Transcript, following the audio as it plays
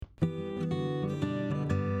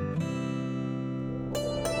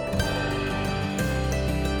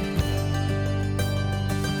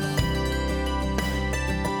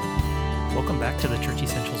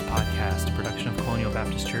of Colonial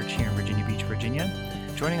Baptist Church here in Virginia Beach, Virginia.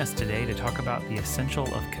 Joining us today to talk about the essential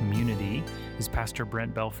of community is Pastor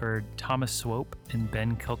Brent Belford, Thomas Swope, and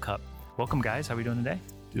Ben Kilcup. Welcome, guys. How are we doing today?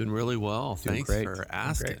 Doing really well. Thanks for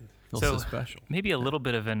asking. Feels so special. Maybe a little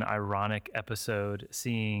bit of an ironic episode,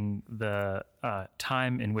 seeing the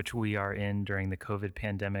time in which we are in during the COVID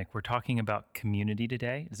pandemic. We're talking about community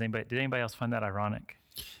today. Did anybody else find that ironic?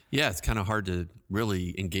 Yeah, it's kind of hard to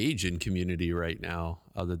really engage in community right now,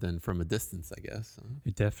 other than from a distance, I guess.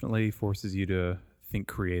 It definitely forces you to think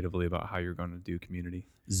creatively about how you're going to do community.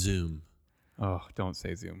 Zoom. Oh, don't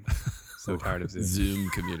say Zoom. So tired of Zoom. Zoom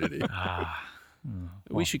community.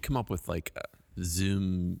 We should come up with like a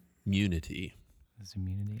Zoom Zoommunity.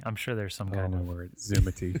 I'm sure there's some kind of word.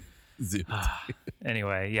 Zoomity.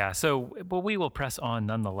 Anyway, yeah. So, but we will press on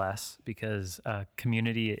nonetheless because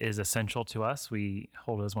community is essential to us. We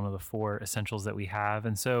hold it as one of the four essentials that we have,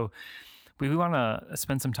 and so we want to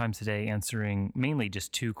spend some time today answering mainly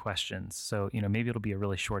just two questions. So, maybe it'll be a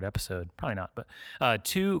really short episode. Probably not, but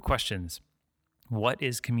two questions: what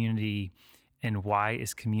is community, and why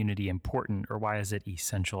is community important, or why is it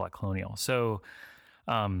essential at Colonial? So,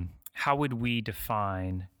 how would we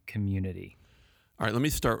define community? All right, let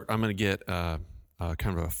me start. I'm going to get kind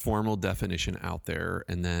of a formal definition out there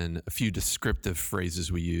and then a few descriptive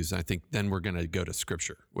phrases we use. I think then we're going to go to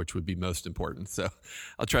Scripture, which would be most important. So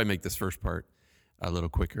I'll try to make this first part a little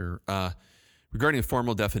quicker. Regarding a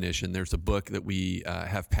formal definition, there's a book that we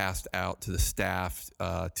have passed out to the staff,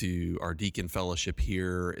 to our deacon fellowship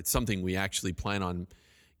here. It's something we actually plan on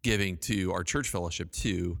giving to our church fellowship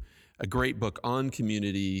too. A great book on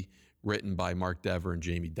community, written by Mark Dever and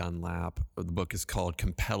Jamie Dunlap. The book is called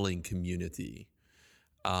Compelling Community.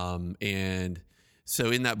 And so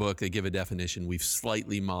in that book, they give a definition. We've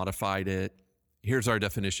slightly modified it. Here's our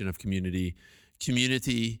definition of community.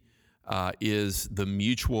 Community is the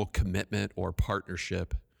mutual commitment or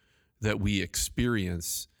partnership that we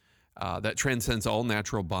experience that transcends all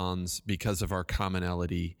natural bonds because of our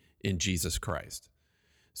commonality in Jesus Christ.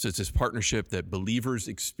 So it's this partnership that believers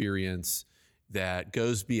experience that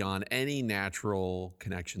goes beyond any natural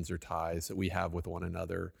connections or ties that we have with one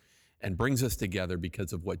another and brings us together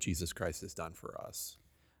because of what Jesus Christ has done for us.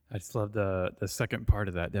 I just love the second part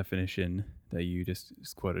of that definition that you just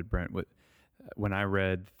quoted, Brent. When I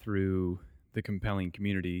read through the compelling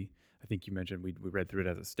community, I think you mentioned we read through it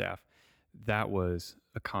as a staff. That was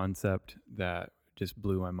a concept that just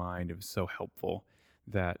blew my mind. It was so helpful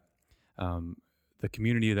that the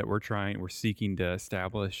community that we're seeking to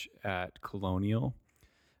establish at Colonial,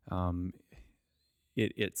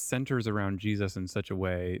 it centers around Jesus in such a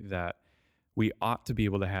way that we ought to be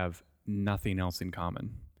able to have nothing else in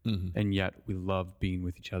common. Mm-hmm. And yet we love being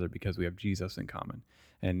with each other because we have Jesus in common.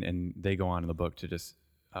 And they go on in the book to just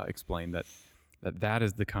explain that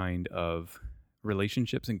is the kind of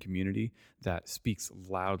relationships and community that speaks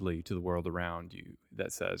loudly to the world around you,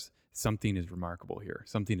 that says something is remarkable here.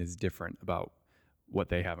 Something is different about what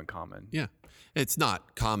they have in common. Yeah. It's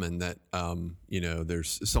not common that,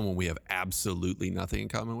 there's someone we have absolutely nothing in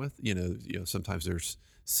common with. Sometimes there's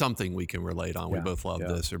something we can relate on. We both love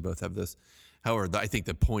this or both have this. However, I think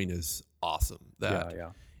the point is awesome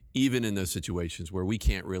that even in those situations where we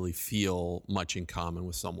can't really feel much in common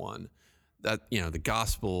with someone, that, the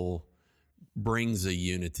gospel brings a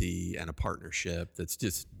unity and a partnership that's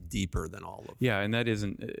just deeper than all of them. Yeah. And that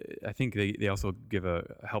isn't, I think they also give a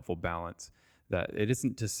helpful balance. That it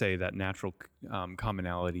isn't to say that natural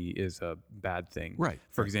commonality is a bad thing. Right.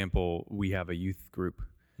 For example, we have a youth group,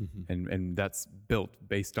 mm-hmm. and that's built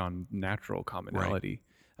based on natural commonality.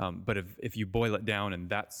 Right. But if you boil it down, and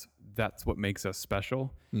that's what makes us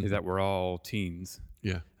special, mm-hmm. is that we're all teens.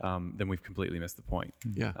 Yeah. Then we've completely missed the point.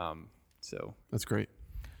 Yeah. So that's great.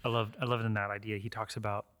 I love it in that idea. He talks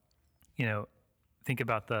about, think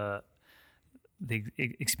about the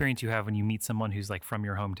experience you have when you meet someone who's like from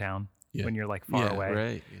your hometown. Yeah. When you're like far away,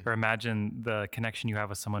 right, yeah. Or imagine the connection you have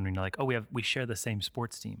with someone when you're like, oh, we share the same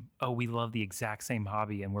sports team. Oh, we love the exact same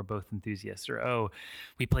hobby and we're both enthusiasts. Or, oh,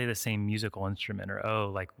 we play the same musical instrument. Or,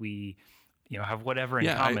 oh, like we, have whatever in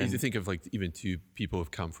common. I think of like even two people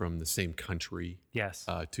who've come from the same country, yes,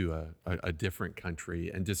 to a different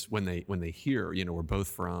country, and just when they hear, we're both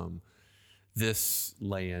from this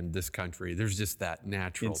land, this country, there's just that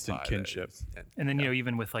natural instant kinship. And then,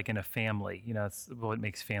 even with like in a family, it's what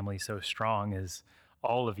makes family so strong is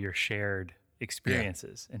all of your shared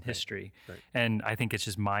experiences and history. Right. And I think it's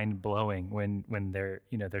just mind blowing when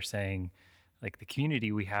they're saying like the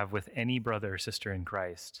community we have with any brother or sister in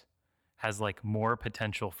Christ has like more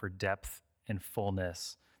potential for depth and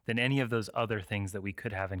fullness than any of those other things that we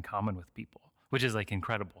could have in common with people, which is like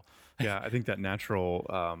incredible. Yeah. I think that natural,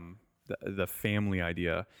 the family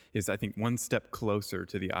idea is, I think, one step closer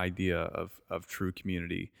to the idea of true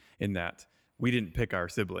community, in that we didn't pick our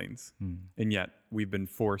siblings, and yet we've been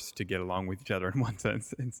forced to get along with each other in one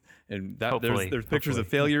sense. And that there's pictures of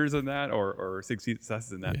failures in that, or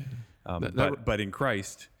successes in that. Yeah. But in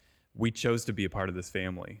Christ, we chose to be a part of this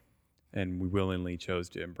family, and we willingly chose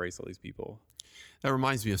to embrace all these people. That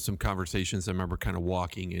reminds me of some conversations I remember kind of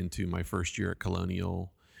walking into my first year at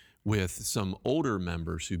Colonial with some older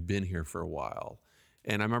members who've been here for a while.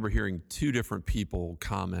 And I remember hearing two different people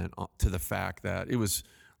comment to the fact that it was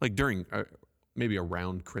like during maybe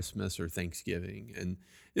around Christmas or Thanksgiving. And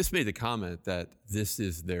this made the comment that this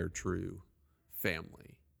is their true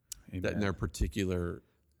family. Amen. That in their particular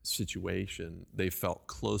situation, they felt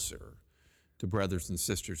closer to brothers and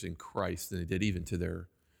sisters in Christ than they did even to their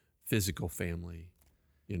physical family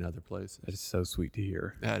in other places. That is so sweet to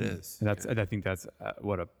hear. That is. And I think that's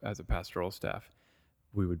what as a pastoral staff,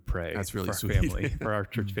 we would pray that's really for sweet. Our family, for our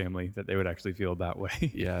church family, that they would actually feel that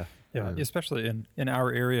way. Yeah. Yeah, especially in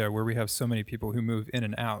our area where we have so many people who move in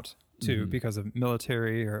and out too, because of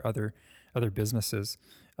military or other businesses.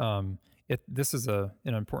 This is an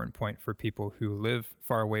important point for people who live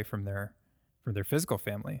far away from their physical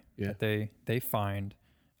family. Yeah. That they find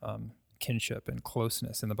kinship and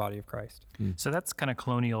closeness in the body of Christ. So that's kind of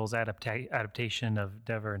Colonial's adaptation of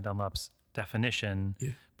Dever and Dunlap's definition.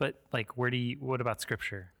 Yeah. But like, what about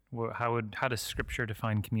Scripture? How does Scripture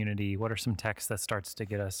define community? What are some texts that starts to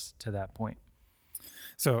get us to that point?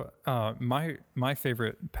 So my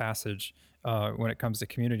favorite passage when it comes to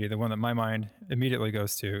community, the one that my mind immediately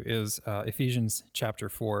goes to, is Ephesians chapter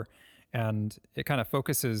 4, and it kind of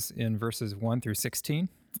focuses in verses 1 through 16.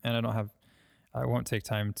 And I won't take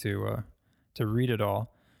time to read it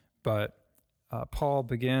all, but Paul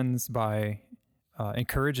begins by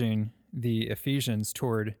encouraging the Ephesians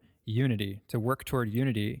toward unity, to work toward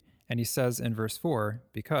unity. And he says in verse 4,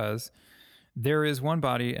 because there is one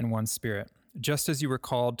body and one Spirit, just as you were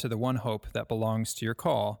called to the one hope that belongs to your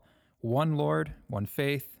call, one Lord, one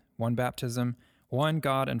faith, one baptism, one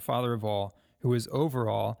God and Father of all, who is over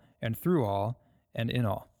all and through all and in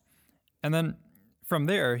all. And then from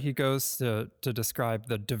there, he goes to describe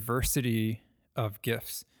the diversity of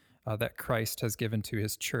gifts that Christ has given to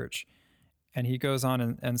his church. And he goes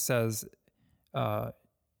on and says,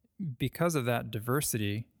 because of that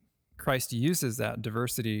diversity, Christ uses that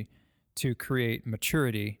diversity to create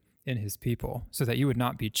maturity in his people, so that you would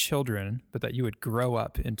not be children, but that you would grow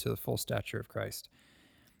up into the full stature of Christ.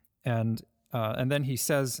 And then he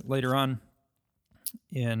says later on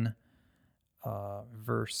in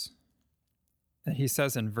verse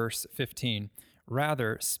 15,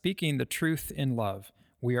 rather, speaking the truth in love,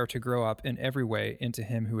 we are to grow up in every way into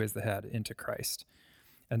him who is the head, into Christ.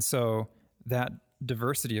 And so that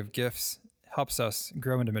diversity of gifts helps us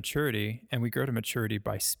grow into maturity, and we grow to maturity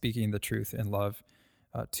by speaking the truth in love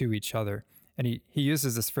to each other. And he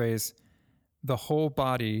uses this phrase, the whole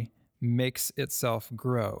body makes itself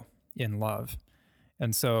grow in love.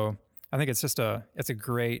 And so I think it's a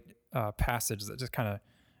great passage that just kind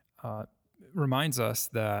of reminds us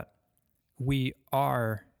that we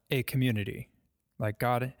are a community. Like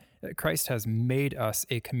Christ has made us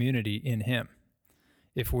a community in him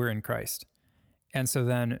if we're in Christ. And so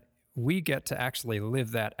then we get to actually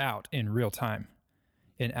live that out in real time,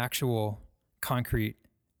 in actual concrete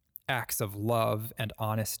acts of love and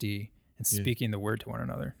honesty and speaking the word to one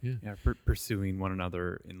another. Yeah, pursuing one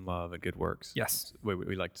another in love and good works. Yes. That's the way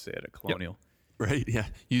we like to say it at Colonial. Yep. Right, yeah.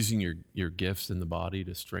 Using your gifts in the body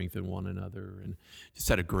to strengthen one another. And just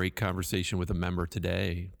had a great conversation with a member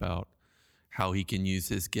today about how he can use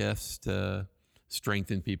his gifts to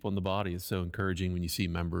strengthen people in the body. It's so encouraging when you see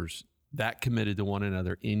members that committed to one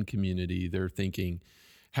another in community. They're thinking,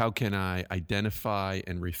 how can I identify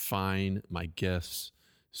and refine my gifts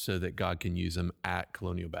so that God can use them at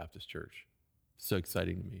Colonial Baptist Church? So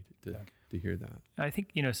exciting to me to hear that. I think,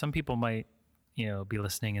 some people might, be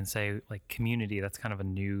listening and say, like, community, that's kind of a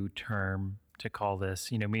new term to call this.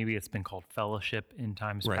 Maybe it's been called fellowship in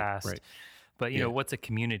times past. Right. But, what's a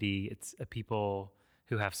community? It's a people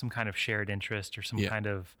who have some kind of shared interest or some kind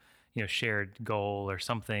of, shared goal or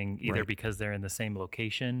something, either because they're in the same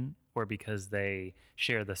location or because they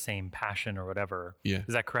share the same passion or whatever. Yeah.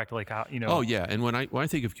 Is that correct? Like, how, Oh, yeah. And when I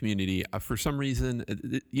think of community, for some reason,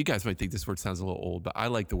 you guys might think this word sounds a little old, but I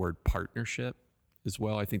like the word partnership as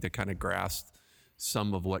well. I think that kind of grasps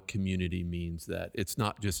some of what community means, that it's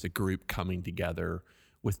not just a group coming together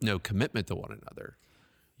with no commitment to one another.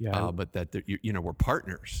 Yeah, but that we're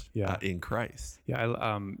partners in Christ.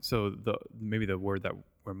 Yeah. So maybe the word that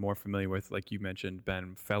we're more familiar with, like you mentioned,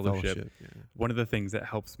 Ben, fellowship. One of the things that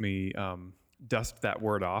helps me dust that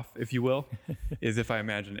word off, if you will, is if I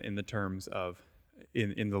imagine it in the terms of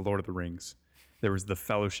in the Lord of the Rings, there was the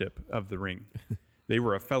Fellowship of the Ring. They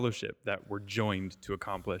were a fellowship that were joined to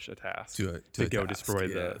accomplish a task, to go task, destroy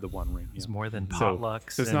the One Ring. It's more than So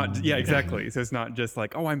potlucks. it's not, exactly. So it's not just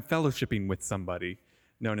like, oh, I'm fellowshipping with somebody.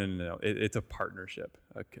 No. It's a partnership,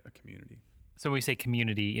 a community. So when we say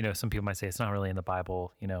community, some people might say it's not really in the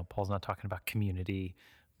Bible. Paul's not talking about community,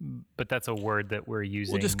 but that's a word that we're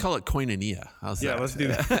using. We'll just call it koinonia. How's that? Let's do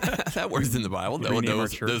that. That word's in the Bible. No one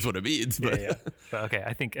knows what it means. But Yeah. But okay,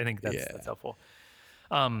 I think that's helpful.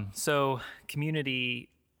 So community,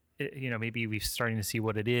 maybe we're starting to see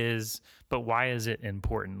what it is, but why is it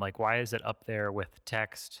important? Like, why is it up there with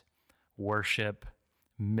text, worship,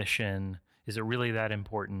 mission? Is it really that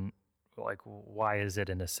important? Like, why is it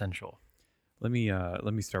an essential? Let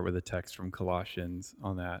me start with a text from Colossians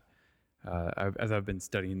on that. As I've been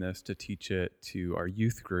studying this to teach it to our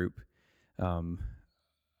youth group,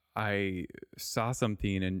 I saw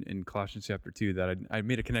something in Colossians chapter 2 that I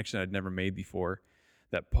made a connection I'd never made before,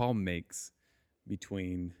 that Paul makes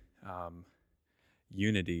between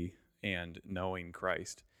unity and knowing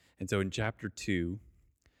Christ. And so in chapter 2,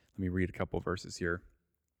 let me read a couple verses here.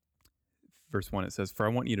 Verse 1, it says, "For I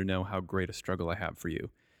want you to know how great a struggle I have for you,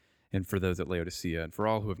 and for those at Laodicea, and for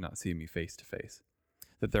all who have not seen me face to face,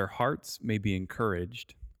 that their hearts may be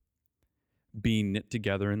encouraged, being knit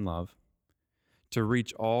together in love, to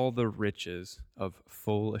reach all the riches of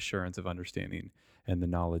full assurance of understanding and the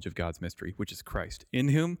knowledge of God's mystery, which is Christ, in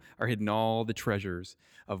whom are hidden all the treasures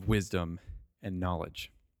of wisdom and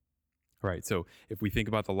knowledge." All right, so if we think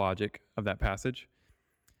about the logic of that passage,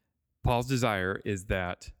 Paul's desire is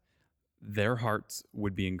that their hearts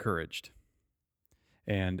would be encouraged.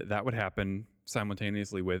 And that would happen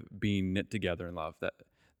simultaneously with being knit together in love.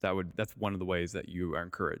 That's one of the ways that you are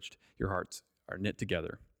encouraged. Your hearts are knit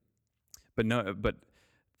together. But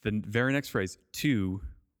the very next phrase, to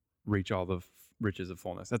reach all the riches of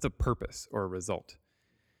fullness. That's a purpose or a result.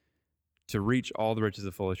 To reach all the riches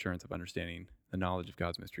of full assurance of understanding the knowledge of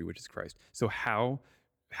God's mystery, which is Christ. So how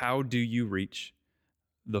do you reach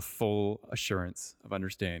the full assurance of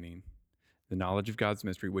understanding the knowledge of God's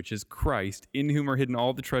mystery, which is Christ, in whom are hidden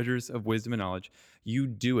all the treasures of wisdom and knowledge? You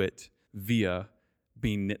do it via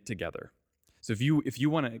being knit together. So if you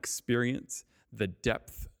want to experience the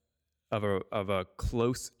depth of a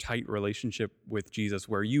close, tight relationship with Jesus,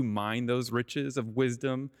 where you mine those riches of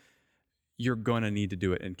wisdom, you're going to need to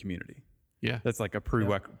do it in community. Yeah. That's like a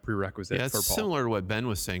prerequisite for Paul. It's similar to what Ben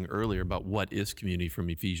was saying earlier about what is community from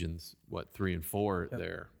Ephesians, 3 and 4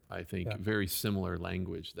 there. I think very similar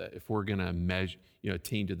language, that if we're going to measure,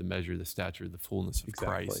 attain to the measure of the stature of the fullness of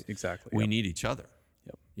Christ, we need each other.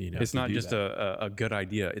 Yep. It's not just a good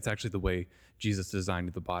idea. It's actually the way Jesus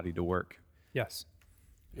designed the body to work. Yes.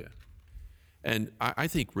 Yeah. And I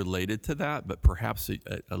think related to that, but perhaps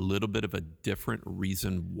a little bit of a different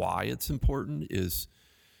reason why it's important, is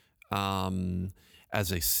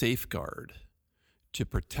as a safeguard to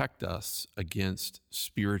protect us against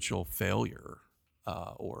spiritual failure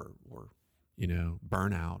or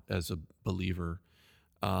burnout as a believer.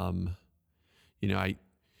 I,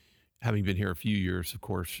 having been here a few years, of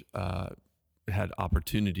course, had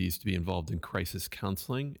opportunities to be involved in crisis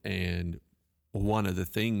counseling. And one of the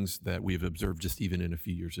things that we've observed just even in a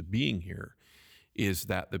few years of being here is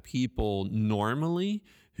that the people normally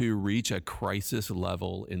who reach a crisis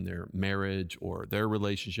level in their marriage or their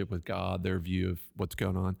relationship with God, their view of what's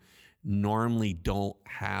going on, normally don't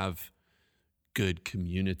have good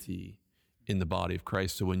community in the body of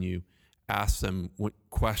Christ. So when you ask them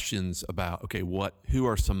questions about, okay, who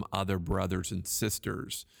are some other brothers and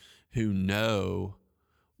sisters who know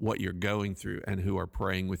what you're going through and who are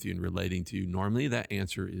praying with you and relating to you, normally that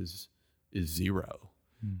answer is zero.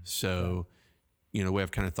 So, the way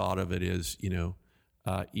I've kind of thought of it is,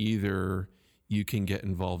 either you can get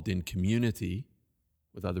involved in community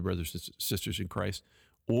with other brothers and sisters in Christ,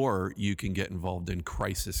 or you can get involved in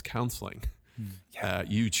crisis counseling.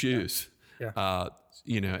 You choose.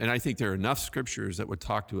 And I think there are enough scriptures that would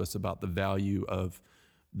talk to us about the value of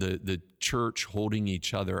the church holding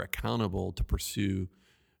each other accountable to pursue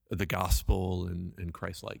the gospel and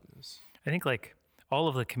Christ-likeness. I think like all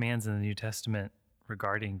of the commands in the New Testament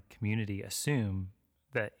regarding community assume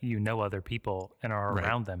that you know other people and are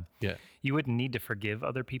around them. Yeah. You wouldn't need to forgive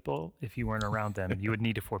other people if you weren't around them. You would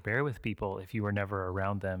need to forbear with people if you were never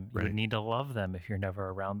around them. You would need to love them if you're never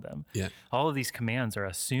around them. Yeah. All of these commands are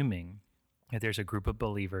assuming that there's a group of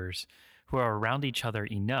believers who are around each other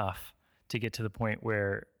enough to get to the point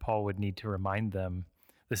where Paul would need to remind them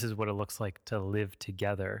This is what it looks like to live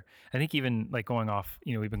together. I think even like going off,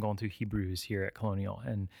 we've been going through Hebrews here at Colonial,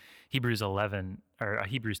 and Hebrews 11 or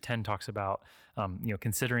Hebrews 10 talks about,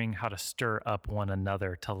 considering how to stir up one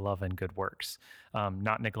another to love and good works,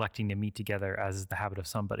 not neglecting to meet together as is the habit of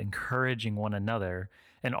some, but encouraging one another,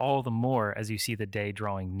 and all the more as you see the day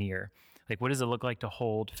drawing near. Like, what does it look like to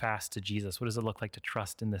hold fast to Jesus? What does it look like to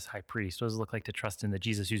trust in this high priest? What does it look like to trust in the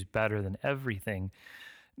Jesus who's better than everything?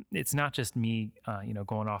 It's not just me,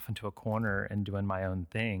 going off into a corner and doing my own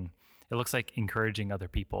thing. It looks like encouraging other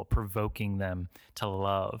people, provoking them to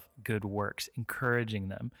love, good works, encouraging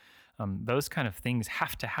them. Those kind of things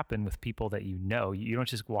have to happen with people that you know. You don't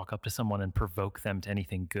just walk up to someone and provoke them to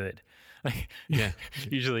anything good. Like, Yeah.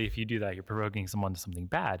 usually if you do that, you're provoking someone to something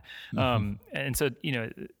bad. And so,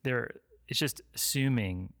 it's just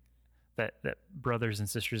assuming that brothers and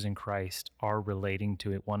sisters in Christ are relating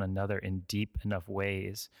to one another in deep enough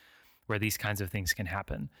ways where these kinds of things can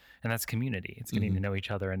happen. And that's community. It's getting to know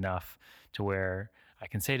each other enough to where I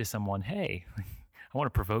can say to someone, hey, I want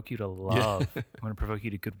to provoke you to love. I want to provoke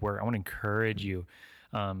you to good work. I want to encourage you.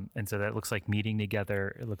 And so that looks like meeting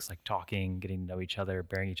together. It looks like talking, getting to know each other,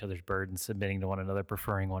 bearing each other's burdens, submitting to one another,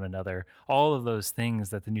 preferring one another. All of those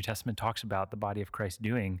things that the New Testament talks about the body of Christ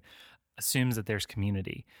doing assumes that there's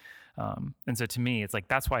community. And so to me, it's like,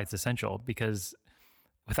 that's why it's essential, because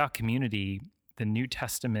without community, the New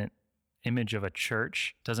Testament image of a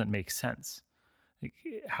church doesn't make sense. Like,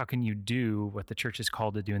 how can you do what the church is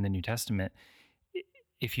called to do in the New Testament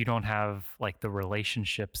if you don't have like the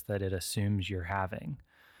relationships that it assumes you're having?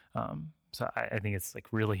 So I think it's like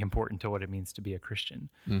really important to what it means to be a Christian.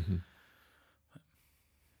 Mm-hmm.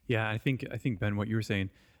 Yeah, I think Ben, what you were saying,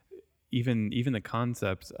 even the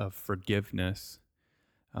concepts of forgiveness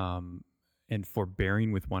and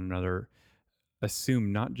forbearing with one another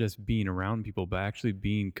assume not just being around people, but actually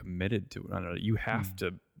being committed to one another. You have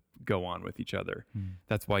to go on with each other.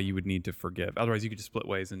 That's why you would need to forgive. Otherwise, you could just split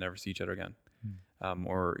ways and never see each other again.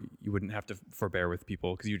 Or you wouldn't have to forbear with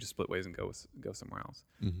people because you just split ways and go somewhere else.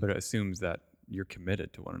 But it assumes that you're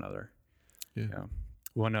committed to one another. Yeah.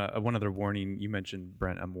 One other warning, you mentioned,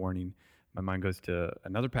 Brent, a warning. My mind goes to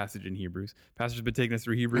another passage in Hebrews. Pastor's been taking us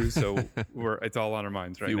through Hebrews, so it's all on our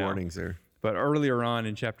minds right now. A few warnings there. But earlier on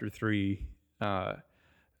in chapter 3,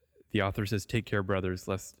 the author says, "Take care, brothers,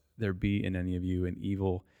 lest there be in any of you an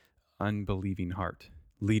evil, unbelieving heart,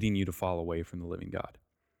 leading you to fall away from the living God.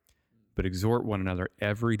 But exhort one another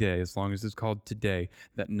every day, as long as it's called today,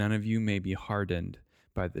 that none of you may be hardened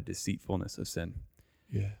by the deceitfulness of sin."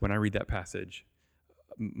 Yeah. When I read that passage,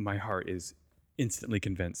 my heart is instantly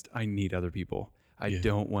convinced I need other people. I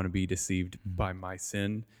don't want to be deceived by my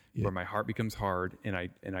sin, where my heart becomes hard and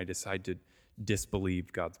I decide to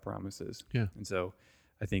disbelieve God's promises. Yeah. And so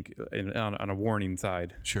I think on a warning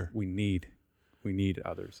side, Sure. we need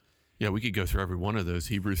others. Yeah, we could go through every one of those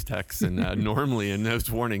Hebrews texts, and normally in those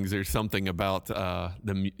warnings, there's something about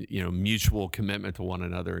the mutual commitment to one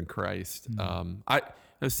another in Christ. I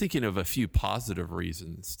was thinking of a few positive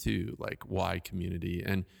reasons too, like why community.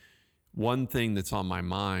 And one thing that's on my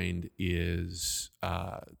mind is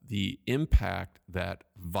the impact that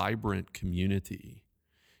vibrant community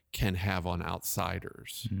can have on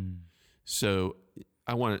outsiders. So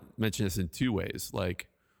I want to mention this in two ways. Like,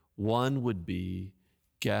 one would be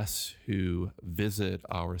guests who visit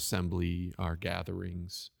our assembly, our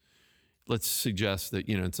gatherings. Let's suggest that,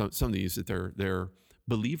 in some of these, that they're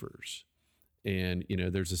believers. And,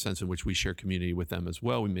 there's a sense in which we share community with them as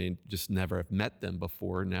well. We may just never have met them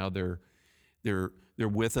before. Now they're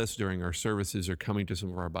with us during our services, or coming to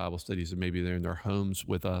some of our Bible studies, or maybe they're in their homes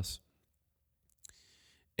with us.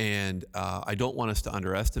 And I don't want us to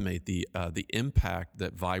underestimate the impact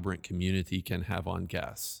that vibrant community can have on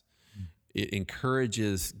guests. It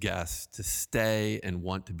encourages guests to stay and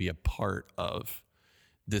want to be a part of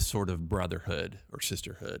this sort of brotherhood or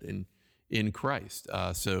sisterhood in Christ.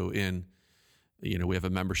 So we have a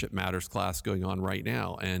Membership Matters class going on right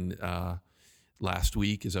now. And last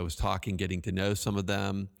week, as I was getting to know some of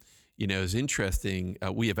them, it was interesting.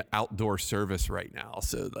 We have an outdoor service right now.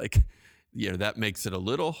 So that makes it a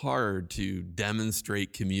little hard to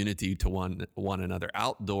demonstrate community to one another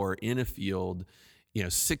outdoor in a field,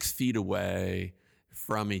 6 feet away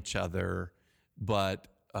from each other. But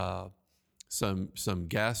some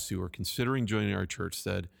guests who are considering joining our church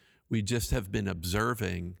said, we just have been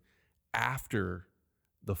observing after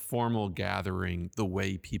the formal gathering the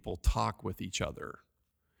way people talk with each other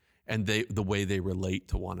and the way they relate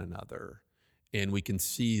to one another. And we can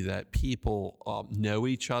see that people know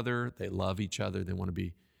each other, they love each other, they want to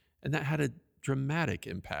be, and that had a dramatic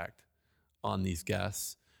impact on these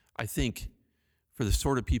guests. I think for the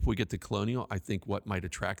sort of people we get to Colonial, I think what might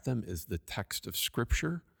attract them is the text of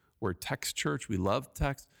Scripture. We're a text church. We love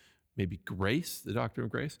text, maybe grace, the doctrine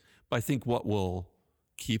of grace. But I think what will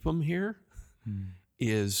keep them here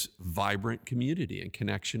is vibrant community and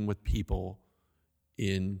connection with people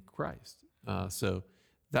in Christ. So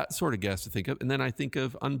that sort of gets to think of. And then I think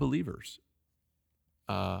of unbelievers.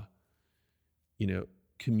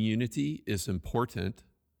 Community is important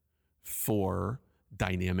for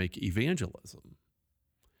dynamic evangelism.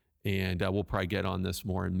 And we'll probably get on this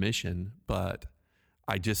more in mission, but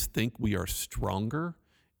I just think we are stronger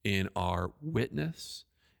in our witness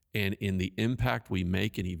and in the impact we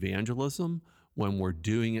make in evangelism when we're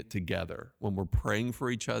doing it together, when we're praying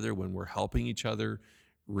for each other, when we're helping each other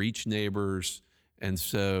reach neighbors. And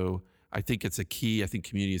so I think it's a key. I think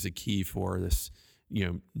community is a key for this,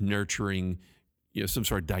 nurturing, some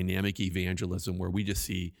sort of dynamic evangelism where we just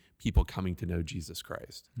see people coming to know Jesus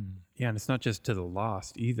Christ. Yeah, and it's not just to the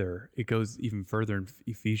lost either. It goes even further in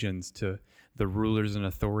Ephesians to the rulers and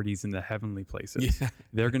authorities in the heavenly places. Yeah.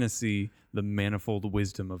 They're going to see the manifold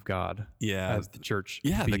wisdom of God as the church.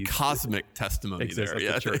 Yeah, the cosmic testimony there.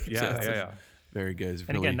 Like the church. Yeah. Very good. It's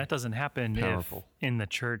and really again, that doesn't happen powerful. If in the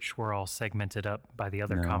church we're all segmented up by the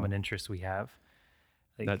other common interests we have.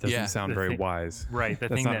 That doesn't sound very wise. Right. The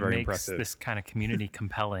thing that makes impressive. this kind of community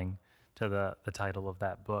compelling to the title of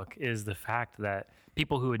that book is the fact that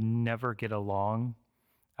people who would never get along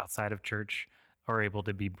outside of church are able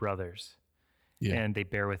to be brothers. Yeah. And they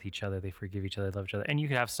bear with each other, they forgive each other, they love each other. And you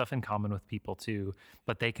could have stuff in common with people too,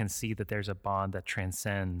 but they can see that there's a bond that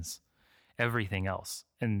transcends everything else.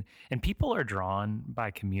 And people are drawn by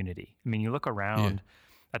community. I mean, you look around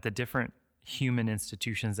at the different human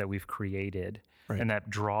institutions that we've created and that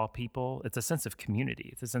draw people. It's a sense of community.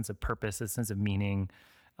 It's a sense of purpose, a sense of meaning,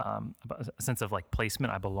 a sense of like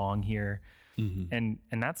placement. I belong here. Mm-hmm.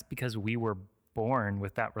 And that's because we were born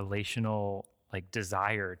with that relational like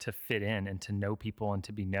desire to fit in and to know people and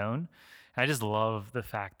to be known. And I just love the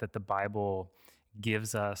fact that the Bible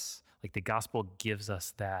gives us, like the gospel gives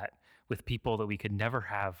us that with people that we could never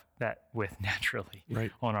have that with naturally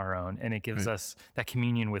on our own. And it gives us that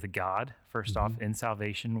communion with God, first off, in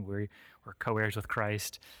salvation. We're co-heirs with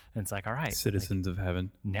Christ. And it's like, all right. Citizens of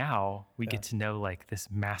heaven. Now we get to know like this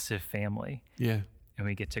massive family. Yeah. And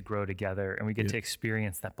we get to grow together and we get to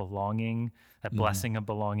experience that belonging, that blessing of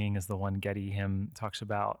belonging is the one Getty hymn talks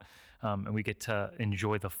about. And we get to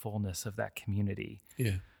enjoy the fullness of that community.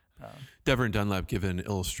 Yeah. Dever and Dunlap give an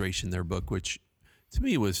illustration in their book, which to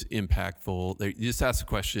me was impactful. They just asked the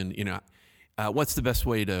question, what's the best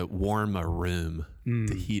way to warm a room,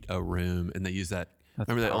 to heat a room? And they use that,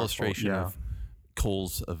 remember that illustration of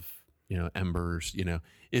coals of, embers,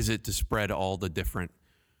 is it to spread all the different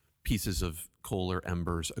pieces of coal or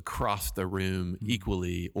embers across the room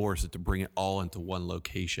equally, or is it to bring it all into one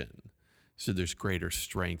location so there's greater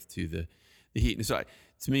strength to the heat? And so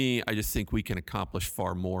to me, I just think we can accomplish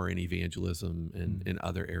far more in evangelism and in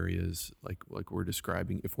other areas like we're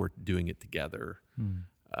describing if we're doing it together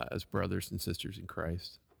as brothers and sisters in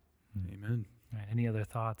Christ. Amen. All right, any other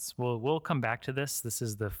thoughts? We'll come back to this. This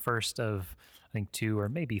is the first of, I think, 2 or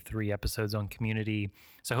maybe 3 episodes on community.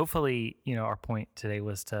 So hopefully, our point today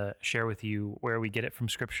was to share with you where we get it from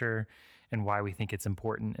Scripture and why we think it's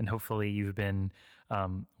important. And hopefully you've been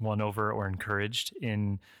won over or encouraged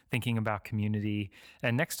in thinking about community.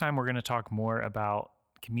 And next time we're going to talk more about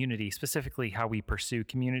community, specifically how we pursue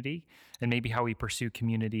community and maybe how we pursue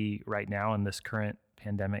community right now in this current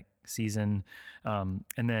pandemic season. And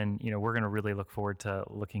then, we're going to really look forward to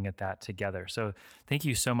looking at that together. So thank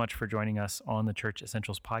you so much for joining us on the Church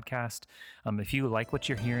Essentials podcast. If you like what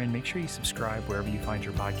you're hearing, make sure you subscribe wherever you find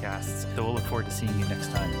your podcasts. So we'll look forward to seeing you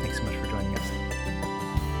next time. Thanks so much for joining us.